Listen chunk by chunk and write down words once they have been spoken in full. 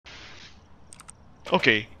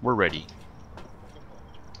Okay, we're ready.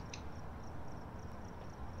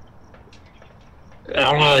 I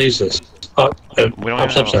don't know how to use this. Oh, We don't even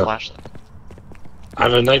have a flashlight. I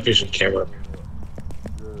have a night vision camera.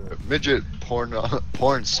 The midget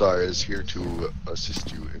porn star is here to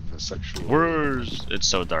assist you in the sexual. It's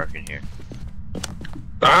so dark in here.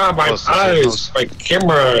 Ah, my eyes! My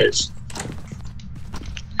camera eyes!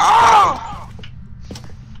 Ah!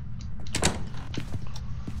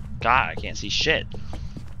 God, I can't see shit.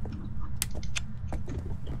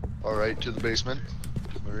 Alright, to the basement.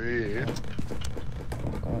 Marie.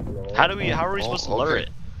 How are we supposed to lure it?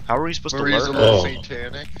 How are we supposed Marie's to a lure little it?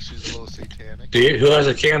 satanic. She's a little satanic. Who has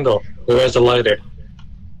a candle? Who has a lighter?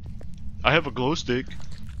 I have a glow stick.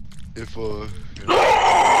 If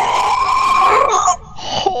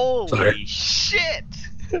Holy Sorry. shit!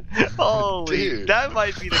 Holy, Dude. that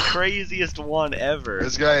might be the craziest one ever.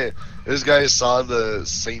 This guy saw the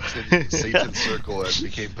Satan circle and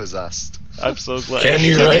became possessed. I'm so glad. Can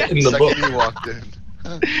you write in the book? Second he walked in.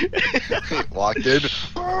 Walked in.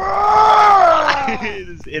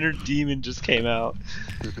 This inner demon just came out.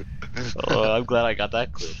 Oh, I'm glad I got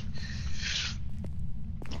that clip.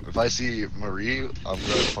 If I see Marie, I'm gonna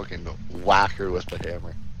fucking whack her with the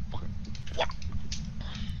hammer.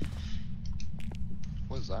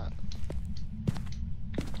 What is that?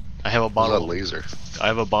 I have a What is that bottle. laser? I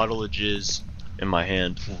have a bottle of jizz in my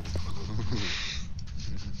hand.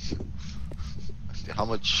 How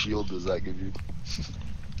much shield does that give you?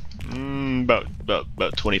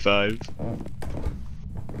 About 25.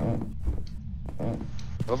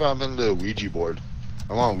 What happened to the Ouija board?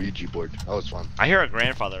 I want a Ouija board. That was fun. I hear a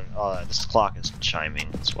grandfather. Oh, this clock is chiming.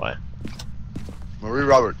 That's why. Marie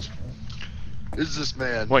Roberts. Is this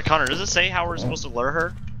man? Wait, Connor, does it say how we're supposed to lure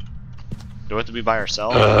her? Do we have to be by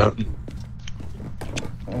ourselves?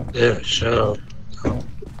 Yeah, sure.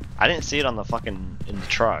 I didn't see it on the fucking in the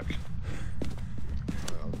truck.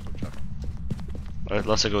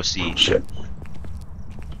 Let's go see. Shit.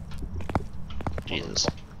 Jesus.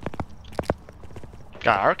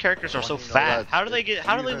 God, our characters are so fat. How do they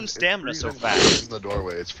lose stamina so fast? In the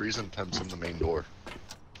doorway, it's freezing temps in the main door.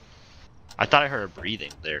 I thought I heard her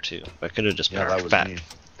breathing there too. That could have just been Yeah, our that was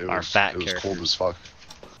fat. me. It was cold as fuck.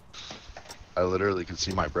 I literally could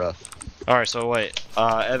see my breath. All right, so wait.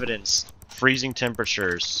 Evidence: freezing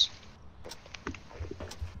temperatures.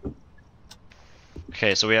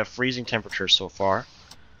 Okay, so we have freezing temperatures so far.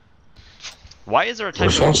 Why is there a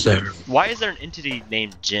type Why is there an entity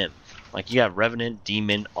named Jim? Like you have Revenant,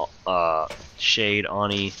 Demon, Shade,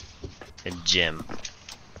 Ani, and Jim.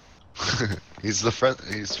 He's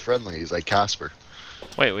friendly. He's like Casper.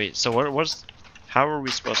 Wait. So how are we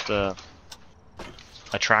supposed to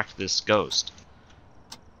attract this ghost?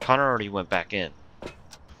 Connor already went back in.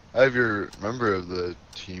 I have your member of the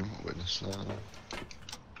team witness.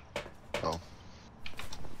 Oh.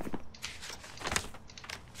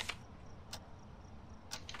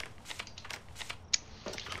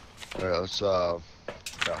 Alright, let's yeah.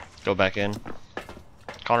 Go back in.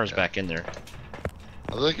 Connor's back in there.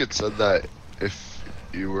 I think it said that if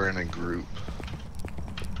you were in a group.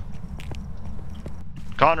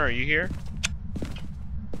 Connor, are you here?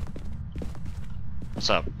 What's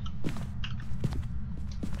up?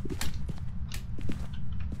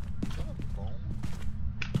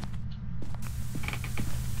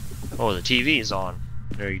 Oh, the TV is on.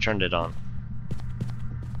 There, you turned it on.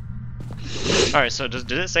 Alright, so did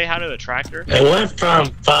it say how to attract her? It went from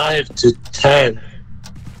 5 to 10.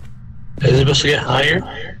 Is it supposed to get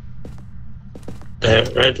higher?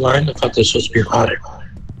 That red line? I thought this was supposed to be higher.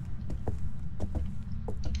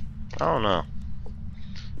 I don't know.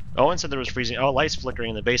 Owen said there was freezing. Oh, lights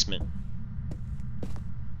flickering in the basement.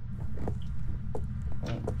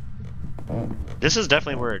 This is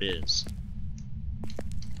definitely where it is.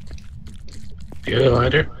 Do you have a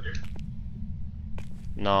lighter?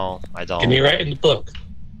 No, I don't. Can you write in the book?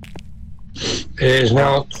 It is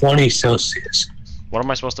now 20 Celsius. What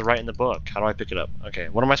am I supposed to write in the book? How do I pick it up? Okay,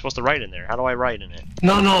 what am I supposed to write in there? How do I write in it?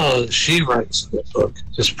 No, she writes in the book.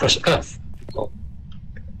 Just press F. Oh.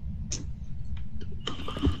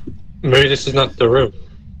 Maybe this is not the room.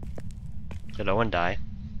 Did Owen die?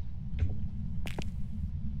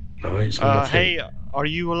 No, he's on the Hey, are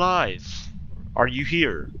you alive? Are you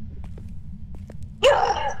here?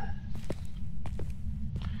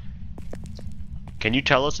 Can you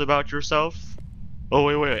tell us about yourself? Oh,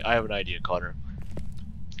 wait, I have an idea, Connor.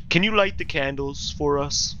 Can you light the candles for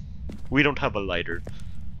us? We don't have a lighter.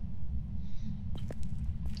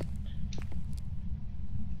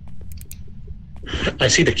 I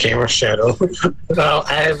see the camera shadow. No,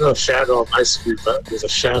 I have no shadow on my screen, but there's a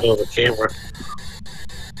shadow of the camera.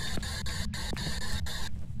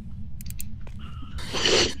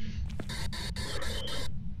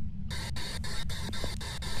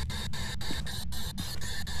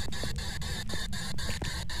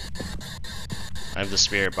 have the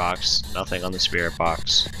spirit box. Nothing on the spirit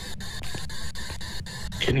box.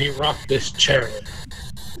 Can you rock this chair?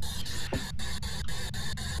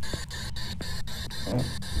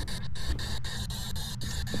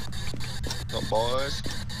 What's up, boys?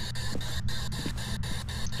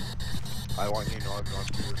 I want you to know I've gone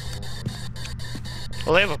through this whole.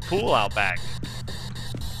 Well, they have a pool out back.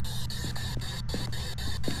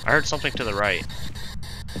 I heard something to the right.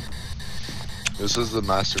 This is the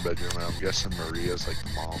master bedroom, and I'm guessing Maria's like the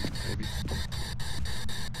mom, maybe.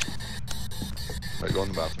 Right, go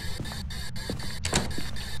in the bathroom.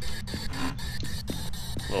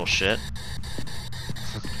 Little shit.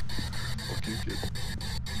 Fuck you, kid.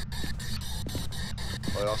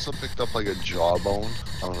 I also picked up like a jawbone.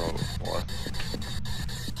 I don't know what.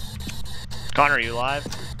 Connor, are you alive?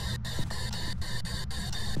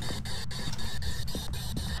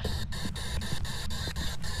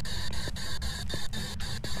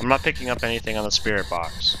 I'm not picking up anything on the spirit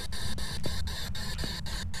box.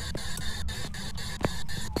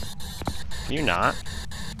 Can you not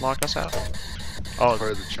lock us out? Oh,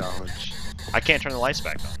 Part of the challenge. I can't turn the lights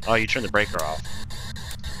back on. Oh, you turned the breaker off.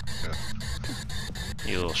 Yeah.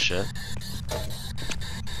 You little shit.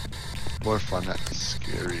 More fun than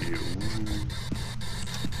scary. Ooh.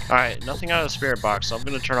 Alright, nothing out of the spirit box, so I'm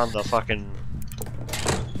gonna turn on the fucking...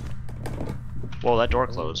 Whoa, that door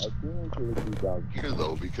closed. I feel like it would be down here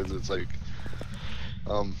though, because it's like,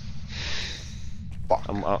 fuck.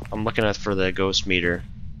 I'm looking at for the ghost meter.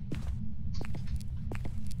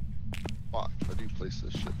 Fuck. How do you place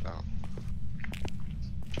this shit down?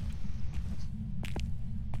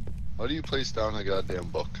 How do you place down a goddamn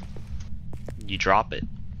book? You drop it.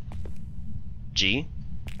 G?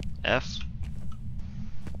 F?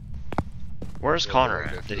 Where's Yeah, Connor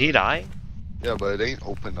like at? Did he die? Yeah, but it ain't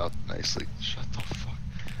opened up nicely. Shut the fuck.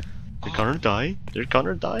 Did Connor die? Did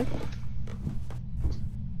Connor die?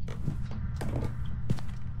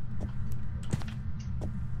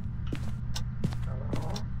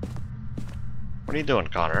 What are you doing,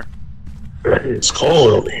 Connor? It's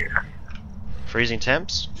cold over here. Freezing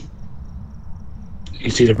temps?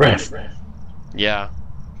 You see the breath? Yeah.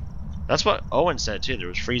 That's what Owen said too. There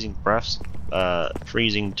was freezing breaths,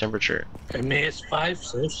 freezing temperature. I mean, it's 5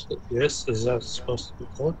 Celsius. Yes, is that supposed to be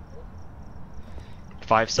cold?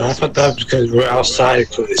 5 I Celsius? thought that was because we're outside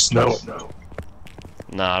because it's snowing.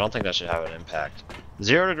 No, I don't think that should have an impact.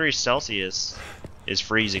 0 degrees Celsius is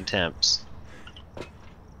freezing temps.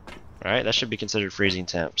 Right? That should be considered freezing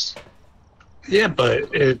temps. Yeah, but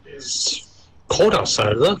it's cold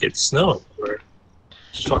outside. Look, it's snowing.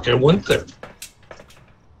 It's fucking winter.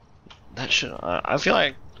 That should. I feel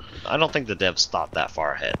like. I don't think the devs thought that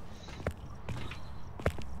far ahead.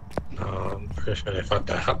 No, I'm pretty sure they thought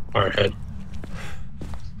that far ahead.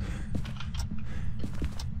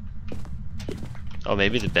 Oh,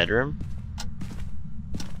 maybe the bedroom?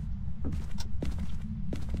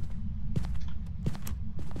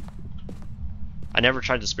 I never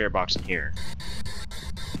tried the spare box in here.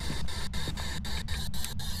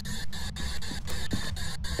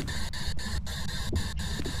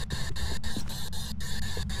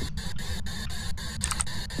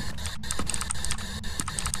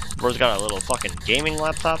 Bro's got a little fucking gaming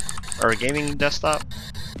laptop? Or a gaming desktop?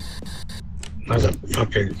 That's a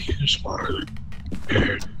fucking huge smart.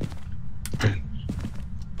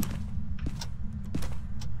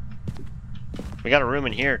 We got a room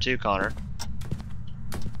in here too, Connor.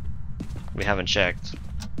 We haven't checked.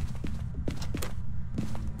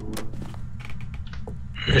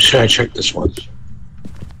 Should I check this one?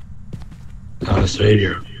 Oh, this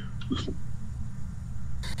video.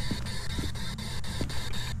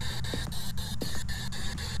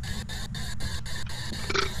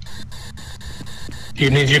 You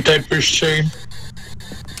need your diapers changed?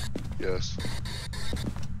 Yes.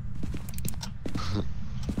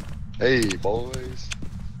 Hey, boys.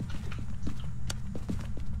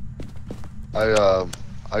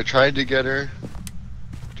 I tried to get her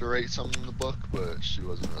to write something in the book, but she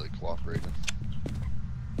wasn't really cooperating.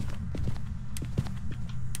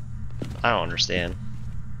 I don't understand.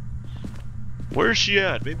 Where's she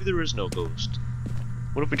at? Maybe there is no ghost.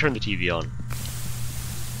 What if we turn the TV on?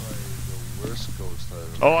 Probably the worst ghost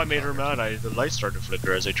I've ever Oh, I made her mad. The light started to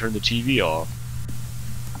flicker as I turned the TV off.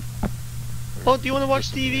 Oh, do you want to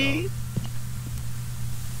watch TV?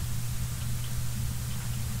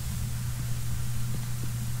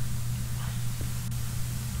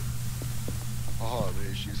 Oh,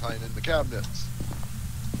 maybe she's hiding in the cabinets.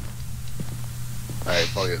 Alright,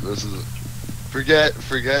 fuck it. This is...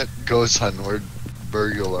 Forget ghost hunting. We're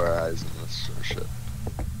burglarizing this sort of shit.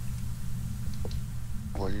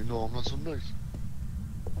 Well, you know I'm not so nice.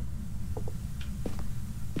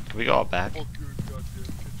 Can we go out back? Fuck your goddamn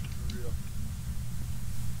kitchen, Maria.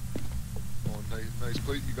 Oh, nice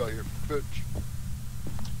plate you got here, bitch.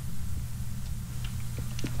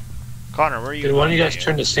 Connor, where are you? Did one of you guys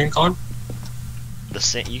turn the sink on? The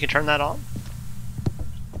sink? You can turn that on?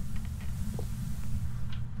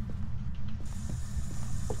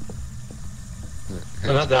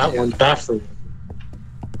 No, not that one. Bathroom.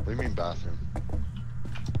 What do you mean bathroom?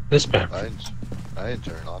 This bathroom. I didn't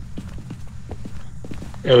turn it on.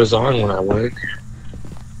 It was on when I went.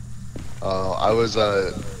 I was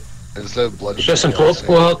instead of blood. Justin, pull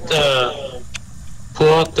out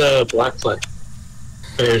the black plate.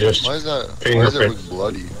 They're just Why is it look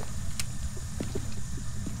bloody?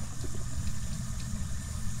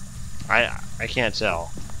 I can't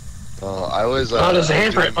tell. I was. Oh, there's a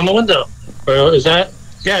handprint on the window. Or is that?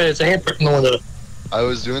 Yeah, there's a handprint on the window. I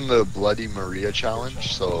was doing the Bloody Maria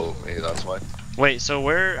challenge, so maybe that's why. Wait, so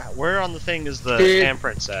where on the thing is the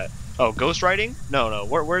handprint set? Oh, ghost writing? No.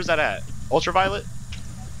 Where's that at? Ultraviolet?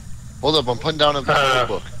 Hold up, I'm putting down a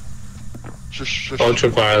book. Shush.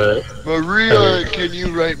 Ultraviolet. Maria, can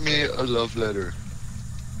you write me a love letter?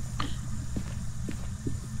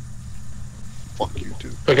 Fuck you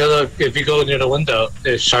too. Because look, if you go near the window,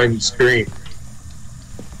 it shines green.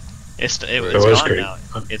 It's was gone green. now.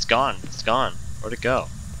 It's gone. Where'd it go?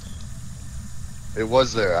 It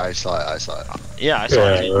was there. I saw it. Yeah, I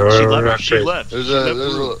saw it. She left. There's a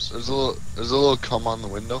little cum on the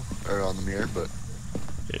window or on the mirror, but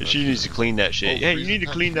she needs to clean that shit. Hey, you need to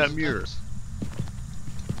clean that mirror.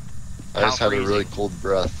 I just had a really cold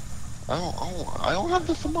breath. I don't have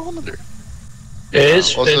the thermometer. It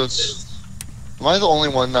is. Also, am I the only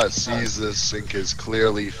one that sees this sink is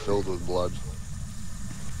clearly filled with blood?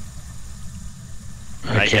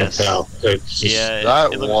 I can't tell. Yeah,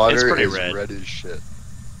 that water it's pretty is red as shit.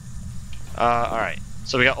 Alright.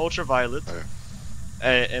 So we got ultraviolet,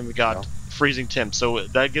 and we got freezing temp. So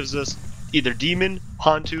that gives us either demon,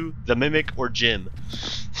 Hantu, the mimic, or Jim.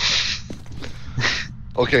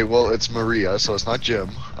 Okay, well it's Maria, so it's not Jim.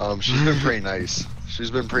 She's been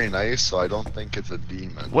pretty nice. So I don't think it's a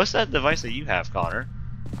demon. What's that device that you have, Connor?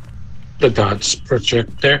 The dots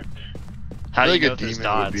projector. How do you know a demon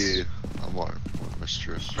dots? would be a more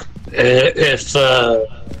mistress. If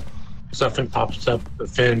something pops up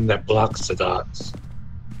within that blocks the dots.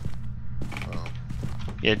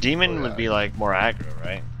 Yeah, demon would be like more aggro,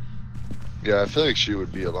 right? Yeah, I feel like she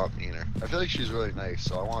would be a lot meaner. I feel like she's really nice,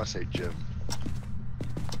 so I want to say Jim.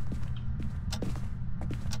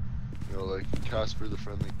 You know, like Casper the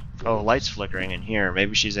Friendly. Oh, light's flickering in here.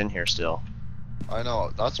 Maybe she's in here still. I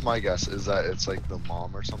know. That's my guess. Is that it's like the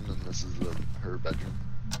mom or something? And this is her bedroom.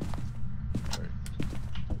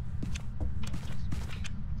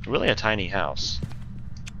 Really a tiny house.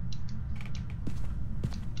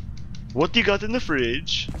 What do you got in the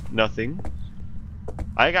fridge? Nothing.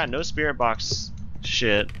 I got no spirit box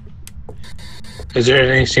shit. Is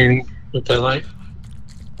there anything with that light?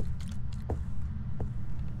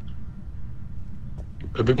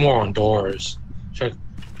 Could be more on doors. Check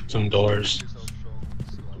some doors.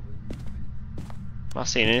 Not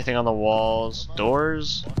seeing anything on the walls.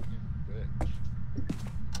 Doors?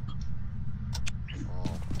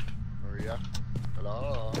 Maria?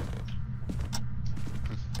 Hello?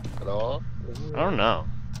 Hello? I don't know.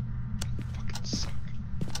 Fucking suck.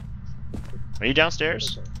 Are you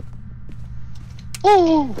downstairs?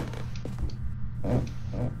 Ooh!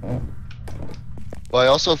 Well, I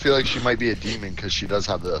also feel like she might be a demon because she does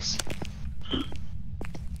have this.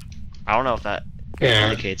 I don't know if that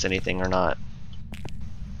indicates anything or not.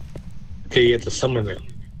 Okay, you have to summon it.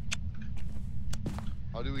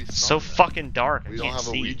 How do we It's so fucking dark. We I don't can't have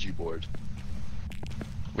a see. Ouija board.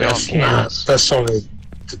 We don't have candles. That's only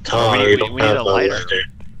the time. We need a lighter.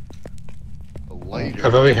 A lighter?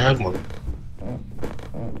 I've already had one.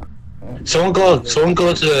 Someone go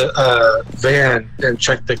to the van and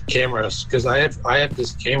check the cameras because I have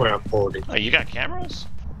this camera I'm holding. Oh, you got cameras?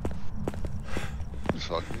 This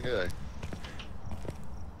fucking guy.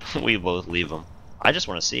 We both leave them. I just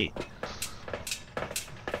want to see.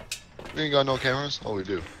 We ain't got no cameras? Oh, we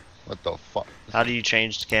do. What the fuck? How do you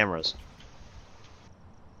change the cameras?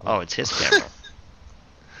 Oh, it's his camera.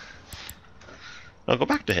 No, go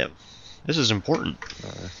back to him. This is important.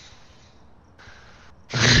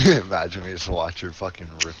 Imagine me just watch her fucking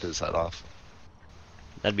rip his head off.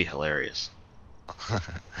 That'd be hilarious.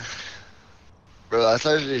 Bro, that's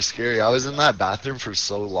actually scary. I was in that bathroom for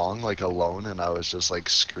so long, like alone, and I was just like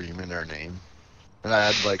screaming her name. And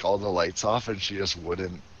I had like all the lights off, and she just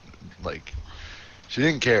wouldn't, like, she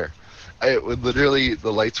didn't care. It would literally,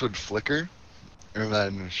 the lights would flicker, and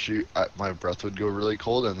then my breath would go really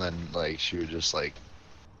cold, and then like she would just like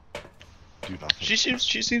do nothing.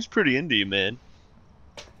 She seems pretty into you, man.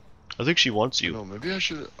 I think she wants you. No, maybe I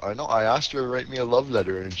should. I know. I asked her to write me a love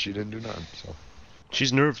letter, and she didn't do nothing. So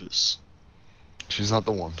She's nervous. she's not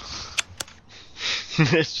the one.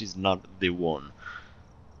 She's not the one.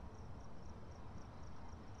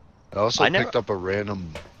 I also picked up a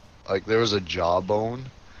random, like there was a jawbone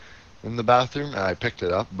in the bathroom, and I picked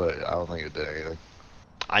it up, but I don't think it did anything.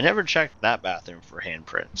 I never checked that bathroom for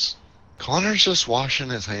handprints. Connor's just washing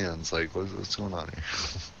his hands. Like, what's going on here?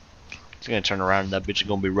 He's gonna turn around and that bitch is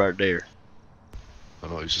gonna be right there. I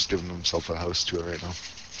don't know. He's just giving himself a house tour right now.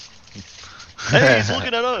 Hey, he's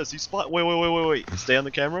looking at us. He's wait. Stay on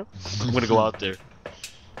the camera. I'm gonna go out there.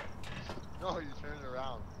 No, you turned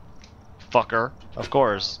around. Fucker. Of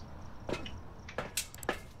course.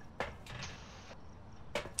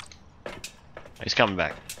 He's coming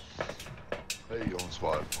back. Hey, you own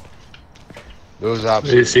spot. There was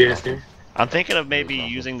absolutely nothing. I'm thinking of maybe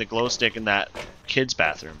using the glow stick in that kid's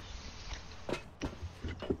bathroom.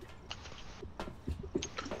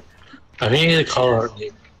 I need to call her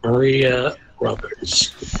name. Maria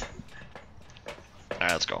Roberts.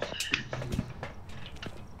 Alright, let's go.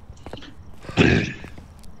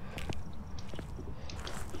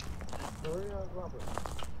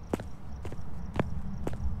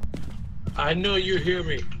 I know you hear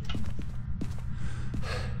me.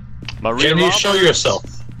 Maria Can you Roberts? show yourself?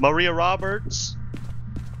 Maria Roberts?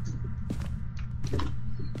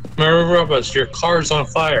 Maria Roberts, your car's on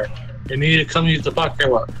fire. You need to come use the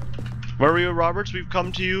parking lot. Maria Roberts, we've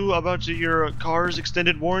come to you about your car's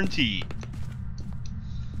extended warranty.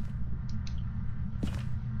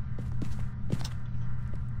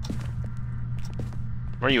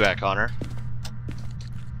 Where you at, Connor?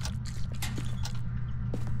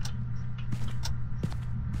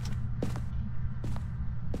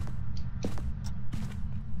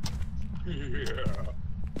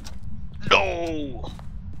 No!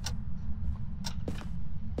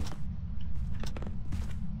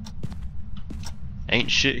 Ain't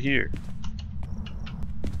shit here.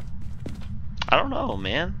 I don't know,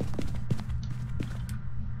 man.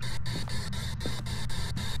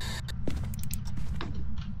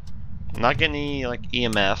 I'm not getting any, like,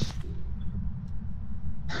 EMF.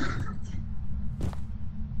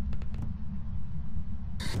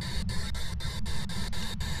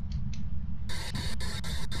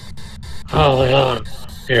 Oh, yeah.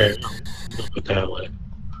 Here, I'll put that away.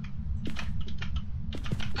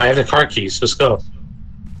 I have the car keys. Let's go.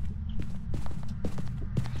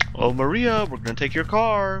 Oh, Maria, we're gonna take your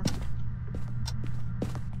car.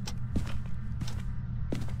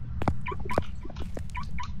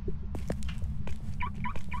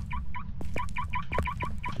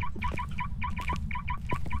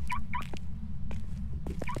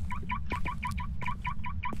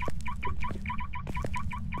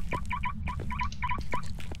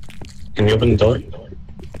 Can you open the door?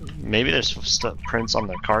 Maybe there's prints on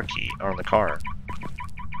the car key, or on the car.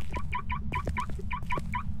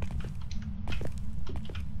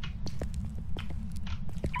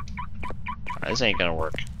 This ain't gonna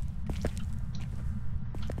work.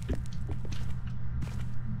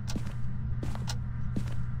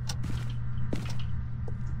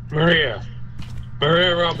 Maria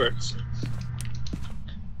Roberts.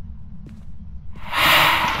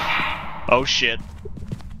 Oh shit.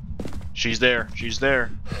 She's there. She's there.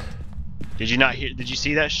 Did you not hear? Did you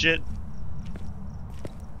see that shit?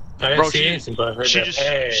 I didn't see anything, but I heard that.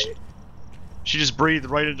 Hey. She just breathed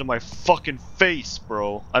right into my fucking face,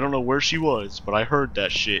 bro. I don't know where she was, but I heard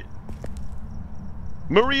that shit.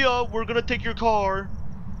 Maria, we're gonna take your car.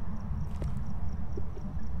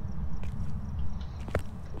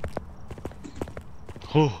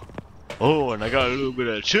 Oh, and I got a little bit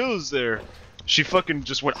of chills there. She fucking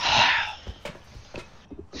just went.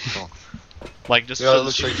 Like just. Yeah, it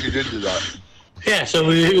looks like you did do that. Yeah, so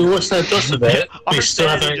what's that dust of it? We still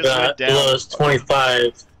haven't got below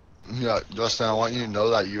 25. Yeah, Justin, I want you to know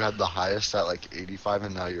that you had the highest at like 85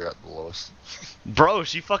 and now you're at the lowest. Bro,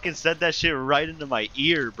 she fucking said that shit right into my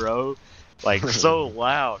ear, bro. Like, so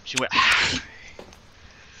loud. She went,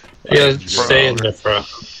 Yeah, stay in there, bro.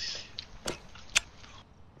 The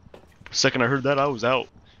second I heard that, I was out.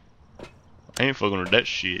 I ain't fucking with that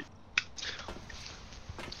shit.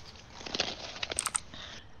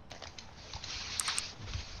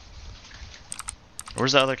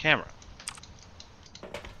 Where's the other camera?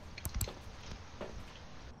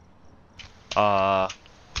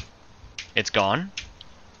 It's gone?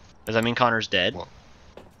 Does that mean Connor's dead? What?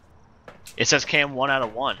 It says cam 1 out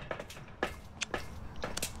of 1.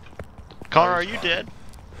 Connor, are you dead?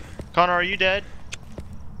 Connor, are you dead?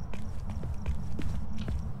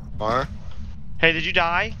 Connor? Hey, did you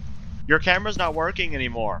die? Your camera's not working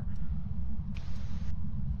anymore.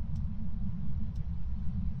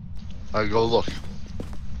 I go look.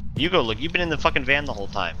 You go look. You've been in the fucking van the whole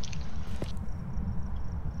time.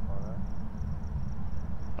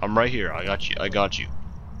 I'm right here. I got you. I got you.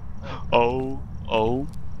 Oh.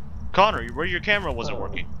 Connor, where your camera wasn't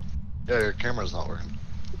working? Yeah, your camera's not working.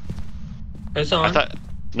 It's on.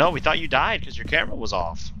 No, we thought you died because your camera was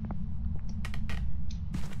off.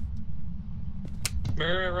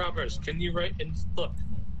 Maria Roberts, can you write in look?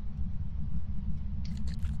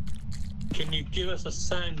 Can you give us a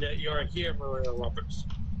sign that you are here, Maria Roberts?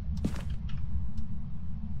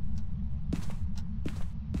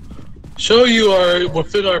 Show you are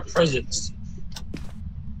within our presence.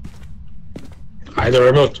 Either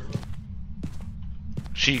remote.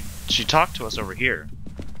 She talked to us over here.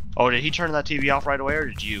 Oh, did he turn that TV off right away, or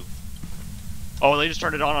did you? Oh, they just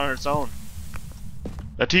turned it on its own.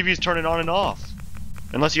 That TV's turning on and off.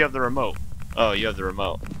 Unless you have the remote. Oh, you have the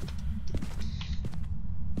remote.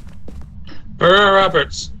 Maria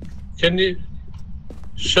Roberts, can you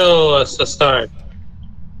show us a star?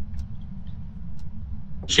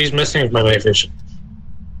 She's messing with my night vision.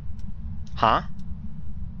 Huh?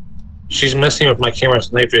 She's messing with my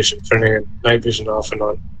camera's night vision, turning night vision off and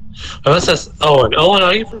on. Unless that's Owen. Owen,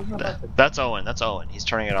 are you? That's Owen. That's Owen. He's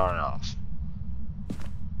turning it on and off.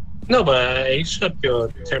 No, but he should be able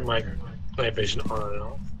to turn my night vision on and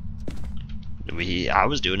off. I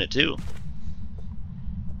was doing it too.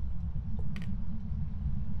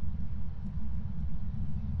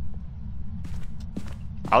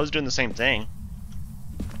 I was doing the same thing.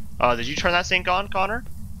 Did you turn that sink on, Connor?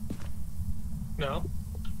 No.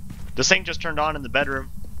 The sink just turned on in the bedroom.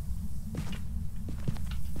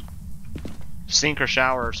 Sink or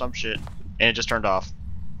shower or some shit. And it just turned off.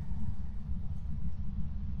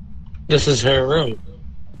 This is her room.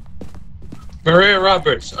 Maria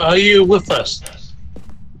Roberts, are you with us?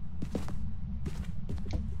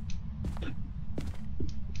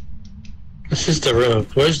 This is the room.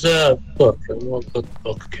 Where's the book? I want to put the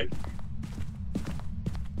book again.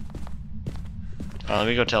 Let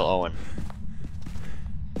me go tell Owen.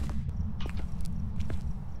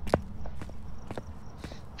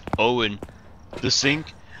 Owen, the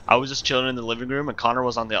sink. I was just chilling in the living room, and Connor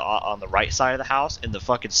was on the right side of the house, and the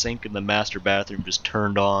fucking sink in the master bathroom just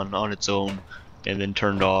turned on its own, and then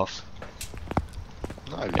turned off.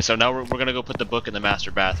 Nice. And so now we're gonna go put the book in the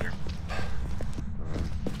master bathroom.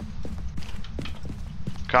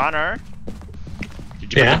 Connor,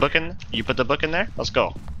 did you put the book in? You put the book in there? Let's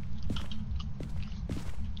go.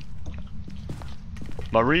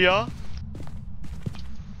 Maria.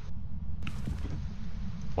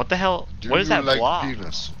 What the hell? What is that block?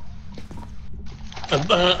 Penis?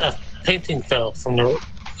 A painting fell from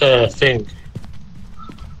the thing.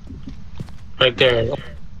 Right there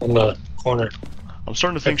on the corner. I'm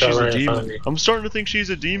starting to think she's a demon. I'm starting to think she's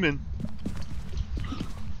a demon.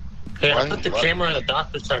 Hey, I put the camera and the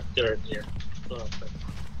dot detector in here.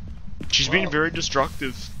 She's being very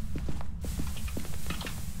destructive.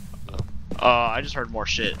 I just heard more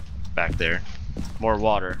shit back there. More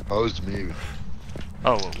water. Oh, it's me.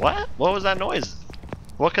 Oh, what? What was that noise?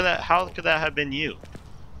 What could that? How could that have been you?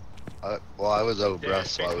 Well, I was out of breath,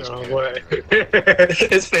 so I was. Wrong way.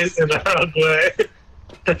 It's facing the wrong way.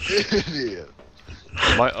 Idiot.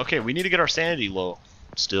 Okay, we need to get our sanity low.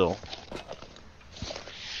 Still.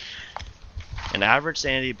 An average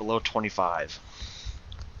sanity below 25.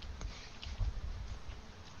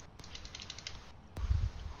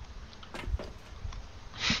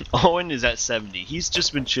 Owen is at 70. He's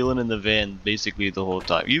just been chilling in the van basically the whole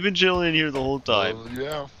time. You've been chilling in here the whole time.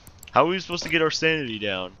 Yeah. How are we supposed to get our sanity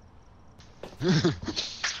down?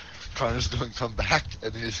 Connor's gonna come back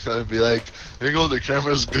and he's gonna be like, "Here you go, the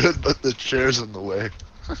camera's good, but the chair's in the way."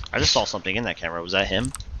 I just saw something in that camera. Was that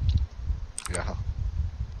him? Yeah.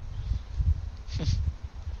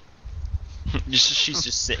 She's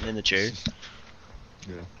just sitting in the chair.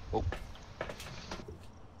 Yeah. Oh.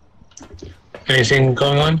 Anything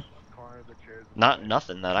going on?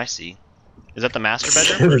 Nothing that I see. Is that the master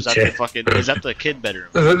bedroom, or is that the fucking? Is that the kid bedroom?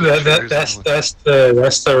 That's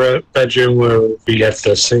the bedroom where we have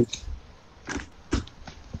the sink.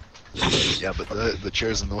 Yeah, but the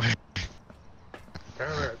chair's in the way.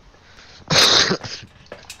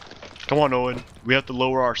 Come on, Owen. We have to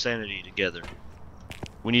lower our sanity together.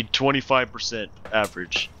 We need 25%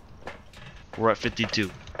 average. We're at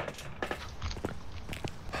 52.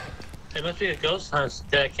 It must be a ghost house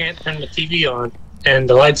that I can't turn the TV on and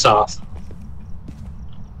the lights off.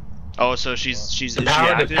 Oh, so she's is she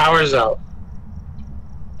active? The power's out.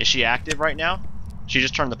 Is she active right now? She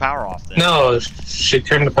just turned the power off then. No, she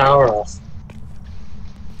turned the power off.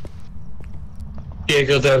 Yeah,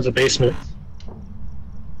 go down to the basement.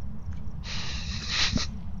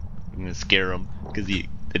 I'm gonna scare him because the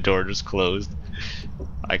door just closed.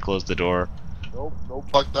 I closed the door. Nope, nope,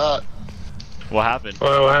 fuck that. What happened?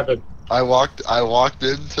 What happened? I walked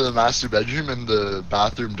into the master bedroom and the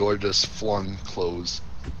bathroom door just flung closed.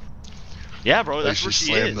 Yeah, bro, Like that's where she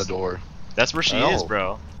slammed is. the door. That's where she I is, know.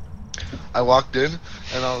 bro. I walked in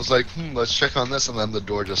and I was like, let's check on this, and then the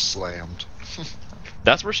door just slammed.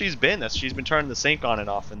 That's where she's been. She's been turning the sink on and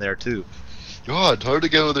off in there too. God, it's hard to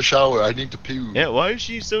get out of the shower. I need to pee. Yeah, why is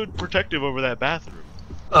she so protective over that bathroom?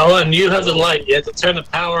 Oh, and you have the light. You have to turn the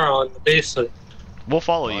power on in the basement. We'll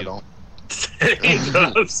follow No, I you. don't. You know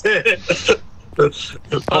what I'm saying?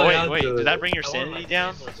 Oh wait, did that bring your sanity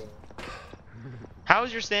down? How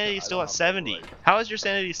is your sanity Yeah, I still don't at have 70? the light. How is your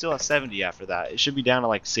sanity still at 70 after that? It should be down to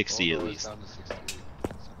like 60 Oh, at no, least. it's down to 68.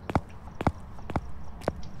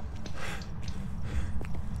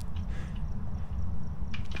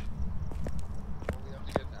 We have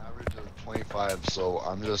to get an average of 25, so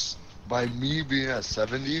I'm just by me being at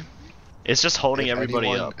 70. It's just holding if everybody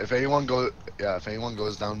anyone, up. If anyone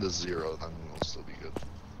goes down to 0, then we'll still be good.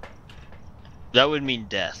 That would mean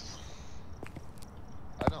death.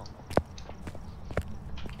 I know.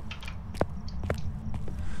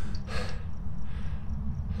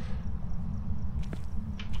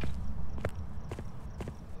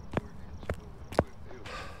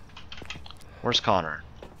 Where's Connor?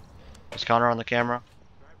 Is Connor on the camera?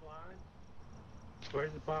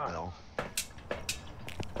 Where's the I box? know.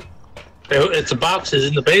 It's a box is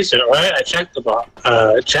in the basement, right? I checked the box.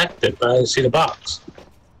 Checked it, but I didn't see the box.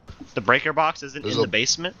 The breaker box isn't There's in a- the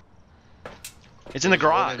basement? It's in the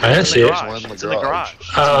garage. I didn't It's see in it. the garage. There's It's one in in the the garage. garage.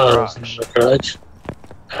 It's in Oh, the it's in garage.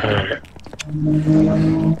 the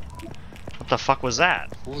garage. What the fuck was that?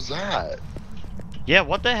 What was that? Yeah,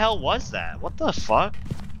 what the hell was that? What the fuck?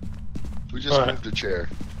 We just What? moved a chair.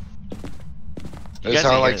 You It guys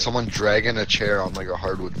sounded ain't like gonna- someone dragging a chair on like a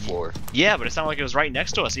hardwood floor. Yeah, but it sounded like it was right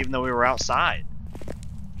next to us, even though we were outside.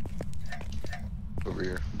 Over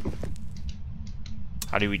here.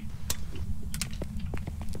 How do we?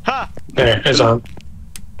 Ha! There, it's on.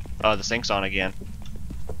 Oh, the sink's on again.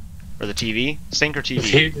 Or the TV? Sink or The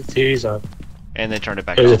TV? TV's on. And they turned it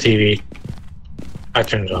back There's a off. TV. I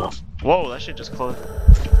turned it off. Whoa, that shit just closed.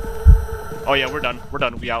 Oh yeah, we're done. We're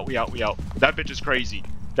done. We out. We out. We out. That bitch is crazy.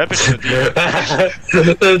 That bitch is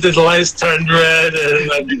a demon. The lights turned red,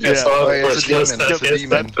 and I think I Yeah. saw Oh, the yeah, it's a first demon. mustache. It's a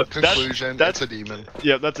demon. Conclusion, that's- it's a demon.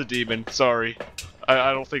 Yeah, that's a demon. Sorry.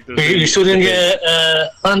 I don't think there's. You still didn't get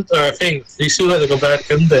a hunt or a thing. You still had to go back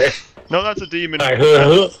in there. No, that's a demon. Alright,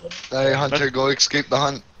 who? Hey, Hunter, go escape the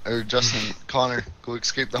hunt. Or Justin, Connor, go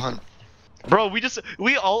escape the hunt. Bro,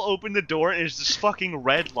 we all opened the door and there's just fucking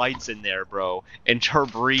red lights in there, bro, and her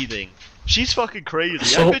breathing. She's fucking crazy.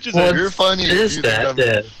 So That bitch is what You're funny. is You think that I'm-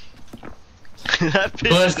 then? that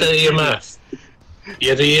bitch Where's is the a demon. EMF? You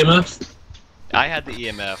had the EMF? I had the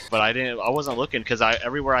EMF, but I wasn't looking because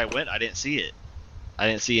everywhere I went I didn't see it. I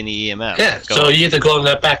didn't see any EMF. Yeah, Go so on. you have to go in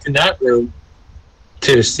that back in that room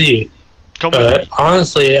to see. Come with But me.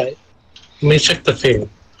 honestly, let me check the thing.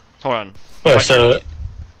 Hold on. Well, If I so turn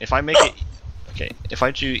if I make it, okay, if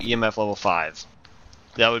I choose EMF level 5,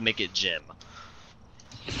 that would make it Jim.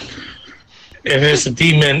 if it's a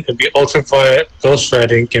demon, it'd be ultraviolet, ghost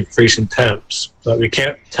riding, and freezing temps. But we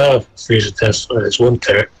can't tell if freezing temps when it's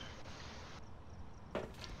winter.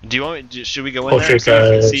 Do you want me? Should we go in Okay,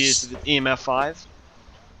 there and see guys. if it's EMF 5?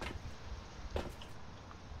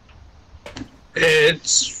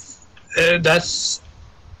 It's that's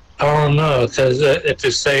I don't know because if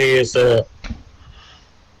you say it's a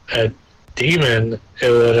demon, it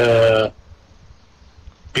would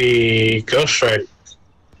be ghost riding,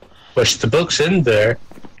 which the book's in there.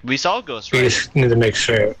 We saw ghost We writing. just need to make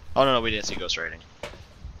sure. Oh no, we didn't see ghost writing.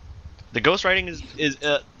 The ghost writing is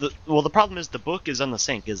the problem is the book is on the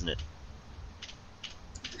sink, isn't it?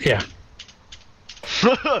 Yeah.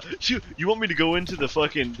 you want me to go into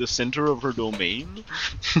the center of her domain?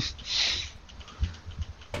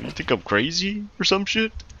 You think I'm crazy or some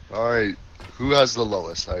shit? Alright, who has the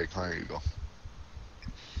lowest? Alright, Connor, you go.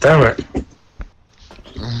 Damn it.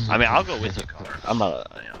 I mean, I'll go with you, Connor. I'm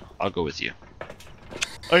not. I'll go with you.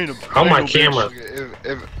 On my camera. Okay,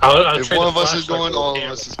 if I'll trade one the of us is flashlight going, for the all of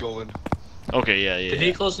camera. us is going. Okay, yeah. Did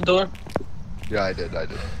he close the door? Yeah, I did.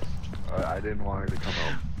 I didn't want her to come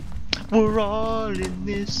out. We're all in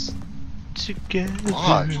this together.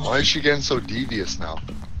 Gosh, why is she getting so devious now?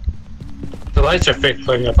 The lights are fake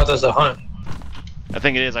playing. I thought that was a hunt. I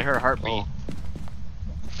think it is. I heard a heartbeat.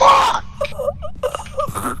 Fuck!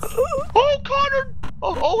 Oh, Connor!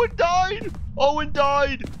 Oh, Owen died! Owen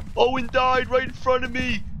died! Owen died right in front of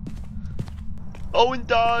me! Owen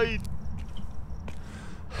died.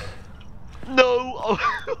 No,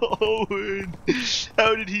 Owen.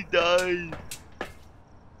 How did he die?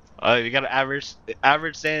 We got an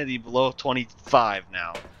average sanity below 25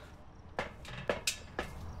 now.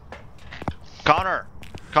 Connor.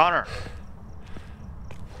 Connor.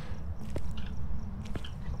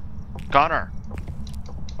 Connor.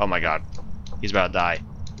 Oh my God. He's about to die.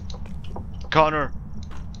 Connor.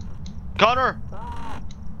 Connor.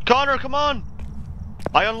 Connor, come on.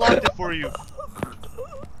 I unlocked it for you.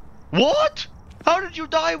 What? How did you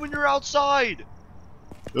die when you're outside?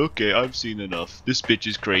 Okay, I've seen enough. This bitch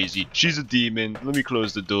is crazy. She's a demon. Let me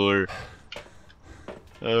close the door.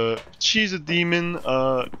 She's a demon.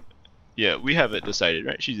 Yeah, we have it decided,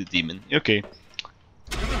 right? She's a demon. Okay.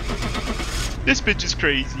 This bitch is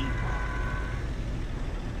crazy.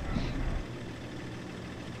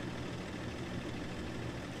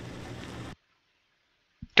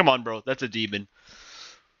 Come on, bro. That's a demon.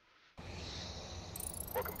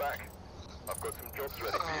 Welcome back. I've got some jobs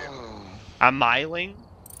ready for you. A miling?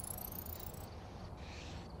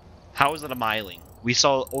 How is it a miling? We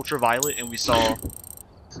saw ultraviolet and we saw.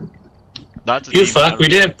 That's a You demon. fuck, we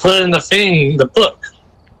didn't put in the book.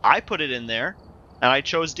 I put it in there, and I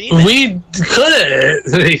chose demon. We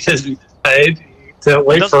couldn't because we died to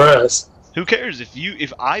wait for us. Who cares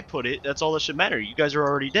if I put it? That's all that should matter. You guys are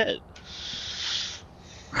already dead.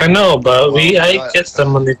 I know, but I get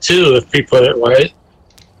some money too if we put it right.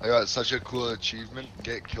 I got such a cool achievement: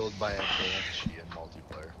 get killed by a banshee in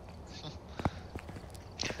multiplayer.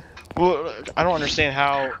 Well, I don't understand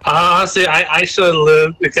how. Honestly, I should have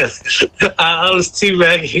lived because I was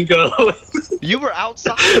teabagging going. You were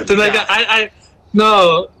outside. Then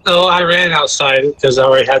no, I ran outside because I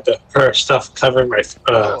already had her stuff covering my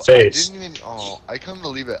face. I couldn't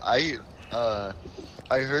believe it. I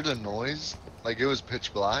heard a noise, like it was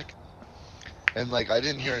pitch black, and like I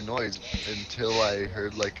didn't hear a noise until I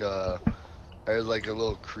heard like a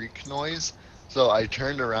little creak noise. So I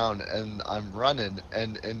turned around and I'm running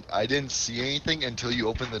and I didn't see anything until you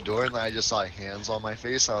opened the door, and then I just saw hands on my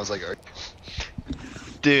face. And I was like,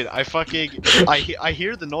 dude, I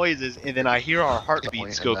hear the noises and then I hear our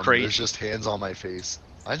heartbeats go crazy. There's just hands on my face.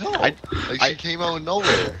 I know. She came out of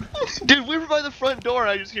nowhere. Dude, we were by the front door and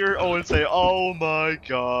I just hear Owen say, "Oh my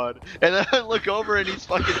God," and then I look over and he's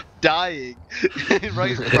fucking dying.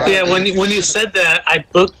 Right. Yeah, when you said that, I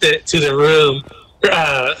booked it to the room.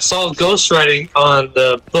 Saw ghostwriting on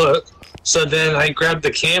the book, so then I grabbed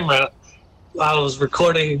the camera. I was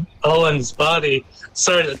recording Owen's body,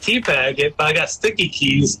 started to teabag it, but I got sticky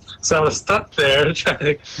keys, so I was stuck there trying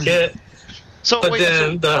to get.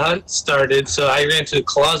 The hunt started, so I ran to the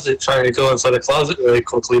closet trying to go inside the closet really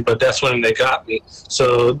quickly, but that's when they got me.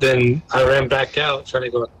 So then I ran back out trying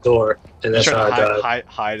to go out the door, and that's how I died.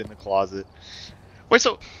 Hide in the closet. Wait,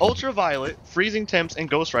 so ultraviolet, freezing temps, and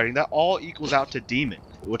ghostwriting, that all equals out to demon,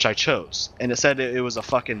 which I chose. And it said it was a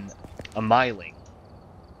miling.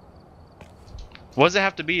 What does it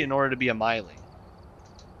have to be in order to be a miling?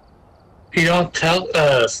 You don't tell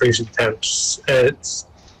freezing temps. It's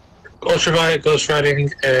ultraviolet,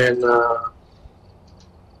 ghostwriting, and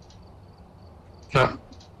no.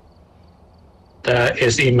 That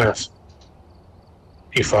is EMF.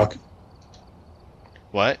 You fuck.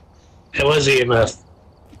 What? It was EMF.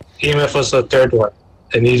 EMF was the third one,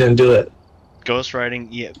 and you didn't do it. Ghostwriting,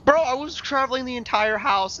 yeah. Bro, I was traveling the entire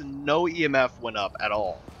house and no EMF went up at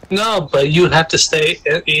all. No, but you have to stay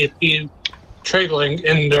traveling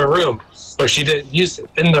in the room, or she didn't use it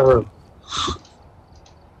in the room.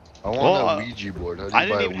 I want a Ouija board. I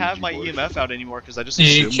didn't even have my EMF out anymore because I just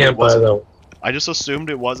assumed you can't buy them. I just assumed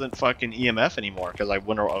it wasn't fucking EMF anymore because I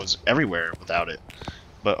was everywhere without it.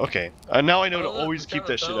 But okay, now I know to always keep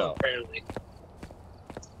that shit out. Apparently.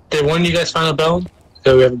 Did one of you guys find a bone?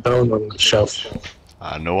 Yeah, we have a bone on the shelf.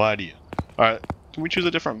 No idea. Alright, can we choose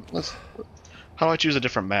a different... How do I choose a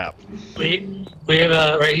different map? We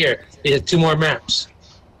have right here. We have 2 more maps.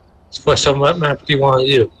 So what map do you want to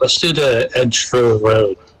do? Let's do the Edgefield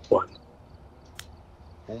Road one.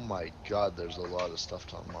 Oh my God, there's a lot of stuff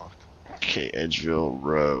to unlock. Okay, Edgeville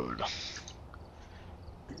Road.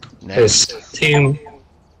 It's team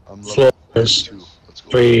floors,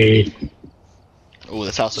 3... Oh,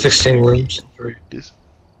 this house is 16 rooms.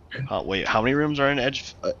 Wait, how many rooms are in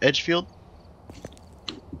Edgefield?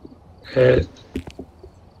 It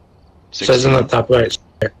says in the top right.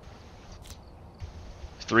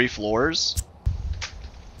 3 floors?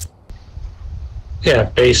 Yeah,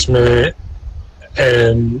 basement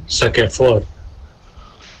and 2nd floor.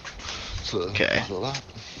 Okay.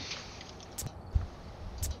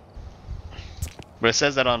 But it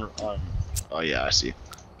says that on... Oh yeah, I see.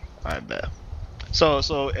 I bet.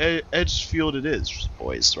 So Edgefield it is,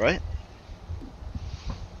 boys, right?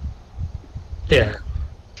 Yeah.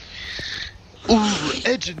 Ooh,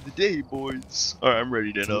 edge in the day, boys. Alright, I'm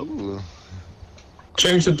ready to know. Ooh.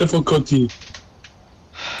 Change the difficulty.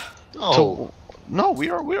 Oh, So, no, we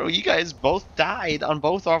are. You guys both died on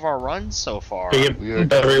both of our runs so far. We We are get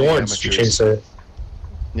better definitely rewards. You amateurs. change the.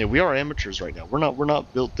 Yeah, we are amateurs right now. We're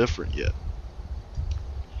not built different yet.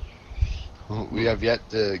 we have yet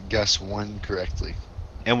to guess one correctly.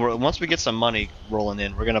 And once we get some money rolling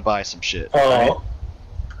in, we're gonna buy some shit. Oh.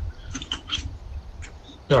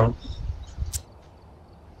 No.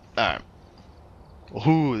 Alright.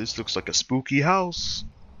 Ooh, this looks like a spooky house.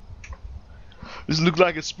 This looks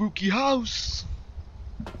like a spooky house.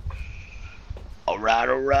 Alright.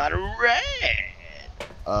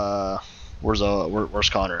 Where's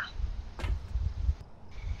Connor?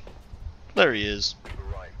 There he is.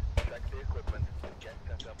 Right. Check the equipment and get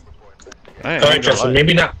set up before investigation. I ain't Alright, gonna Justin, lie.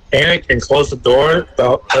 maybe not panic and close the door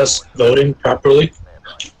about us voting properly.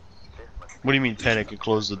 What do you mean panic and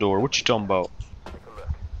close the door? What you talking about?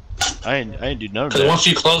 I ain't do none of Because that. once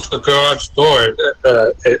you close the garage door,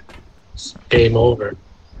 it's game over.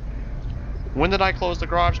 When did I close the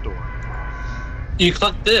garage door? You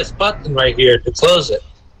click this button right here to close it.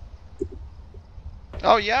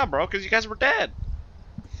 Oh yeah, bro, because you guys were dead.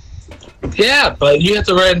 Yeah, but you have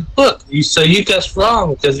to write a book. So you guessed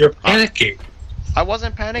wrong because you're panicking. I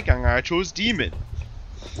wasn't panicking. I chose demon.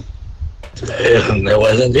 It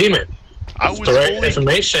wasn't demon. I was The right fully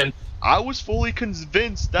information. I was fully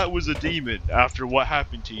convinced that was a demon after what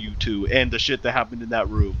happened to you two and the shit that happened in that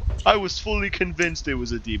room. I was fully convinced it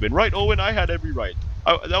was a demon, right, Owen? I had every right.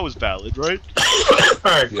 That was valid, right?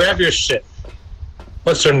 Alright, grab your shit.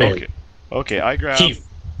 What's her name? Okay, I grabbed Keith.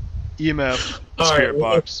 EMF, All spirit right.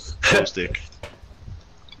 box, glow stick.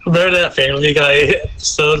 Remember that Family Guy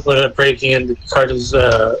episode when they're breaking into Carter's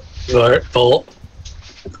vault?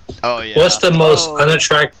 Oh yeah. What's the most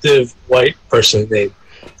unattractive white person name?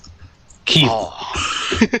 Keith.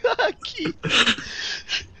 Oh. Keith.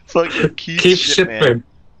 Fucking Keith, Keith Shipman. Shipman.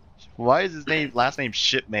 Why is his last name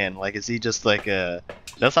Shipman? Like, is he just like a?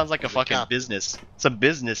 That sounds like a fucking captain. business. It's a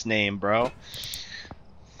business name, bro.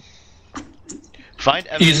 Find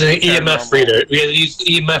Use an evidence of EMF paranormal- reader. We gotta use the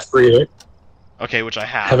EMF reader. Okay, which I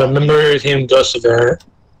have. Have a member of him go to that.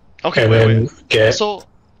 Okay, and wait. then get. So,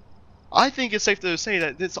 I think it's safe to say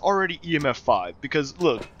that it's already EMF 5 because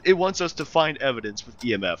look, it wants us to find evidence with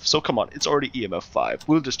EMF. So come on, it's already EMF 5.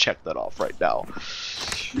 We'll just check that off right now.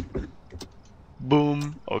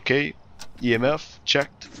 Boom. Okay. EMF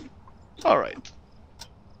checked. All right.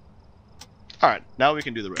 All right. Now we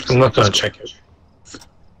can do the rest. I'm not gonna Let's go. check it.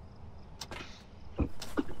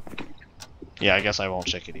 Yeah, I guess I won't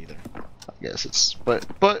check it either. I guess it's but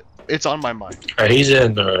it's on my mind. Alright, he's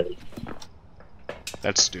in already.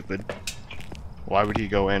 That's stupid. Why would he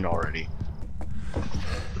go in already?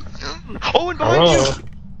 Oh, and behind you! Oh,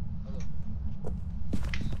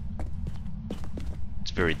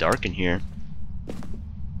 It's very dark in here.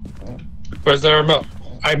 where's the remote?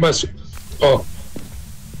 I must. Oh.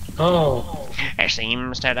 Oh. It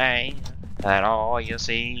seems today that all you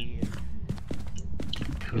see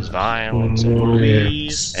is violence in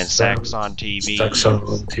movies and sex on TV. Sex on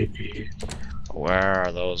TV. Where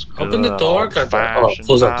are those good Open the door, old-fashioned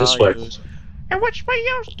close up this way. values in which we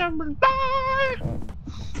used to rely?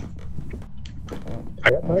 I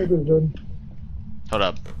got my vision. Hold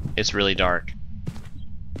up. It's really dark.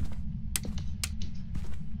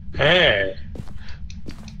 Hey.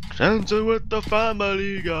 Dancing with the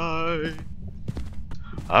Family Guy.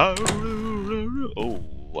 Oh, I don't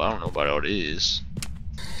know about all this.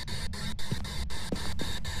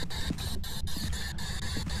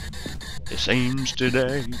 It seems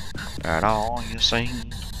today that all you see.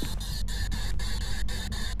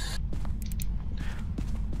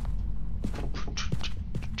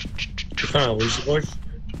 Found a Ouija board?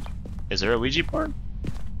 Is there a Ouija board?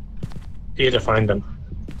 You need to find them.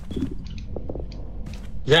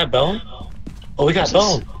 Is that a bone? Oh, we got What's a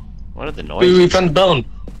bone. this? What are the We noises? found the bone.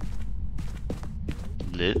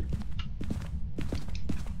 Lit.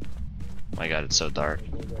 My god, it's so dark.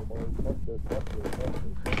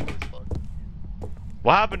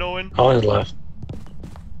 What happened, Owen? Oh, on the left.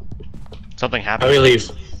 Something How happened. do we leave?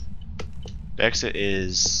 The exit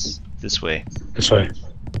is this way. This way.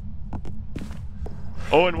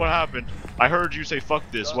 Owen, what happened? I heard you say fuck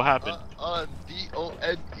this. What happened?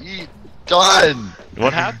 D-O-N-E. Done!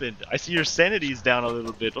 What happened? I see your sanity's down a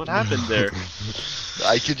little bit. What happened there?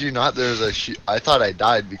 I kid you not, there was I thought I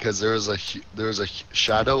died because there was a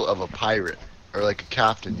shadow of a pirate, or like a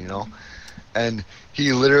captain, you know? And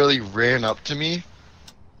he literally ran up to me,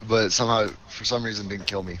 but somehow, for some reason, didn't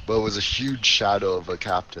kill me. But it was a huge shadow of a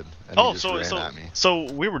captain, and he just ran at me.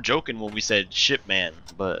 So we were joking when we said ship man,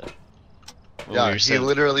 but yeah, he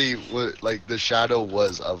literally was like the shadow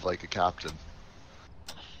was of like a captain.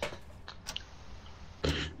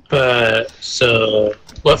 So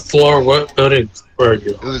what floor? What building were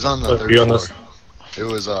you? It was on the third floor. It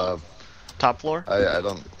was top floor. I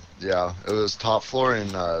don't. Yeah, it was top floor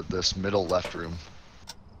in this middle left room.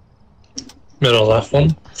 Middle left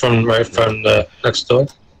one, from the next door,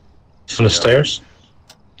 from the stairs.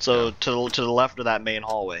 So to the left of that main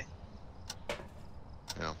hallway.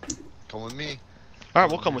 Yeah, come with me. All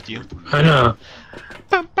right, we'll come with you. I know.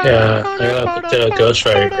 Yeah, I gotta put the ghost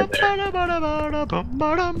right in there.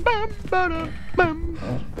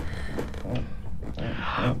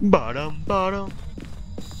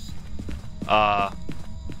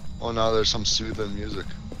 Oh, now there's some soothing music.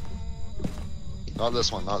 Not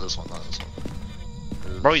this one. Not this one. Not this one.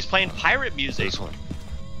 Bro, he's playing pirate music. This one.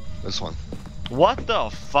 This one. What the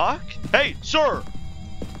fuck? Hey, sir!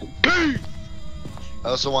 I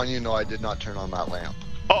also want you to know I did not turn on that lamp.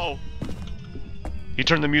 Uh-oh. He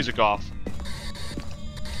turned the music off.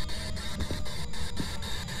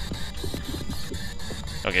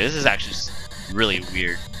 Okay, this is actually really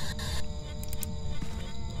weird.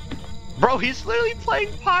 Bro, he's literally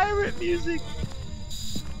playing pirate music!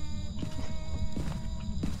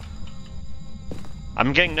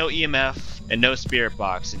 I'm getting no EMF and no spirit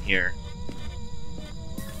box in here.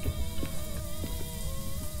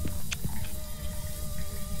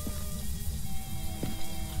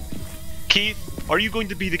 Keith, are you going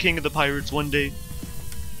to be the king of the pirates one day?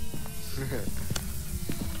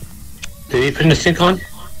 Did he put the sink on?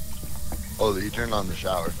 Oh, he turned on the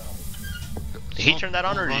shower. Did he turn that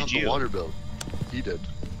on, or did you? The water bill. He did.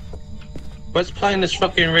 What's playing this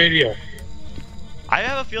fucking radio? I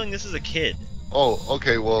have a feeling this is a kid. Oh,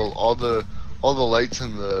 okay. Well, all the lights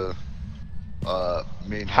in the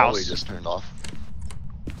main hallway just turned off.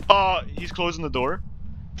 He's closing the door.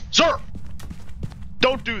 Sir,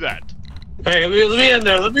 don't do that. Hey, let me in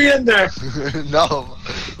there. Let me in there. No,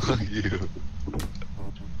 fuck you.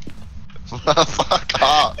 Fuck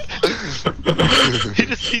off.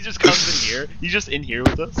 he just comes in here. He's just in here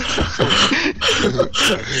with us.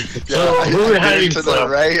 Yeah, I turned to the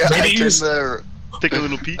right. Take a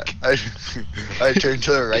little peek. I turned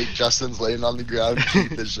to the right. Justin's laying on the ground.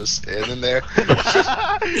 Keith is just standing there.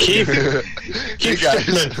 Keith, hey guys.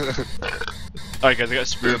 Alright guys, I got a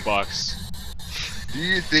spirit box. Do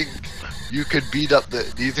you think you could beat up the?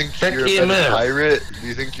 Do you think Check you're a better pirate? Do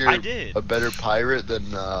you think you're a better pirate than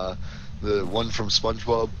the one from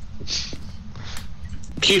SpongeBob?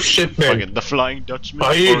 Keith Shipman. The Flying Dutchman.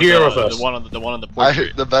 Are you here with us? The one on the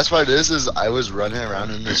portrait. The best part is I was running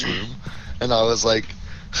around in this room, and I was like,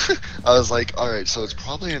 all right, so it's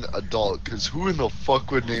probably an adult, cause who in the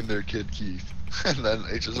fuck would name their kid Keith? And then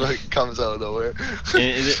it just like comes out of nowhere.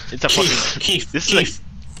 It's a fucking Keith. This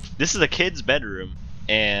is a kid's bedroom,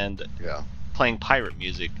 and playing pirate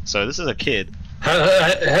music. So this is a kid.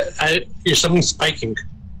 You're something spiking.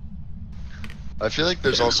 I feel like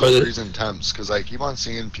there's also freezing temps, because I keep on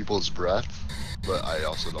seeing people's breath, but I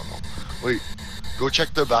also don't know. Wait, go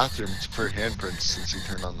check the bathroom for handprints since he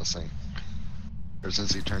turned on the sink. Or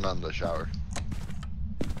since he turned on the shower.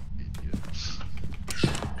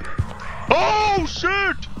 Oh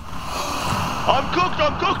shit! I'm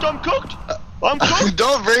cooked!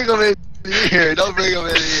 Don't bring him in here, don't bring him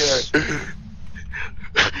in here.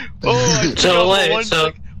 Oh,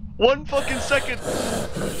 one fucking second.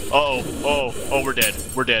 Oh, we're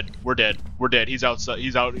dead. He's outside.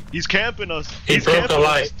 He's out. He's camping us. He broke a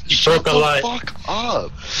light. Shut the fuck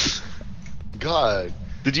up. God.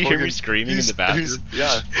 Did you hear me screaming in the bathroom?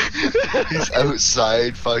 He's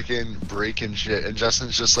outside fucking breaking shit, and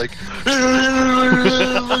Justin's just like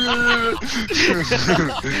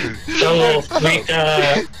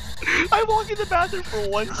I walk in the bathroom for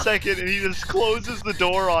 1 second and he just closes the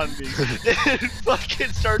door on me and fucking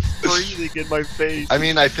starts breathing in my face. I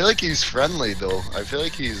mean, I feel like he's friendly though. I feel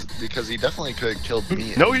like because he definitely could have killed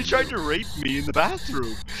me. No, he tried to rape me in the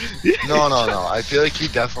bathroom. No. I feel like he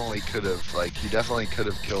definitely could have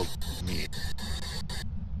killed me.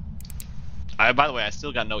 By the way, I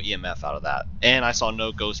still got no EMF out of that, and I saw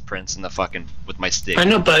no ghost prints in the fucking with my stick. I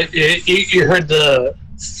know, but you heard the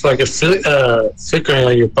flickering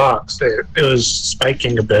on your box. It was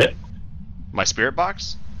spiking a bit. My spirit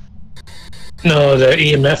box? No, the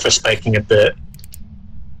EMF was spiking a bit.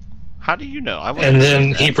 How do you know? And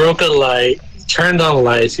then he broke a light, turned on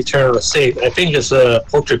lights, he turned on the safe. I think it's a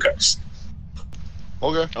poltergeist.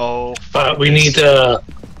 Okay. Oh. But we need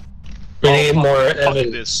more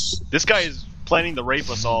evidence. This guy is planning to rape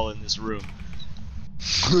us all in this room.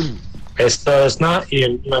 It's not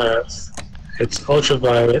EMF. It's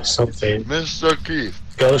ultraviolet something. Mr. Keith,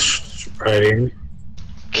 Ghost writing.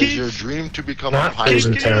 is your dream to become Not a pilot?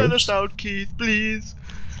 freezing Keith, can you let temps. us out, Keith, please?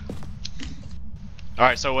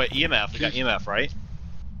 Alright, so EMF. We got EMF, right?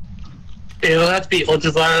 It'll have to be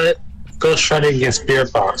ultraviolet, ghost writing, and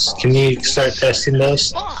spirit box. Can you start testing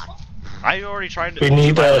those? I already tried to. We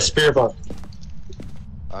need a spirit box.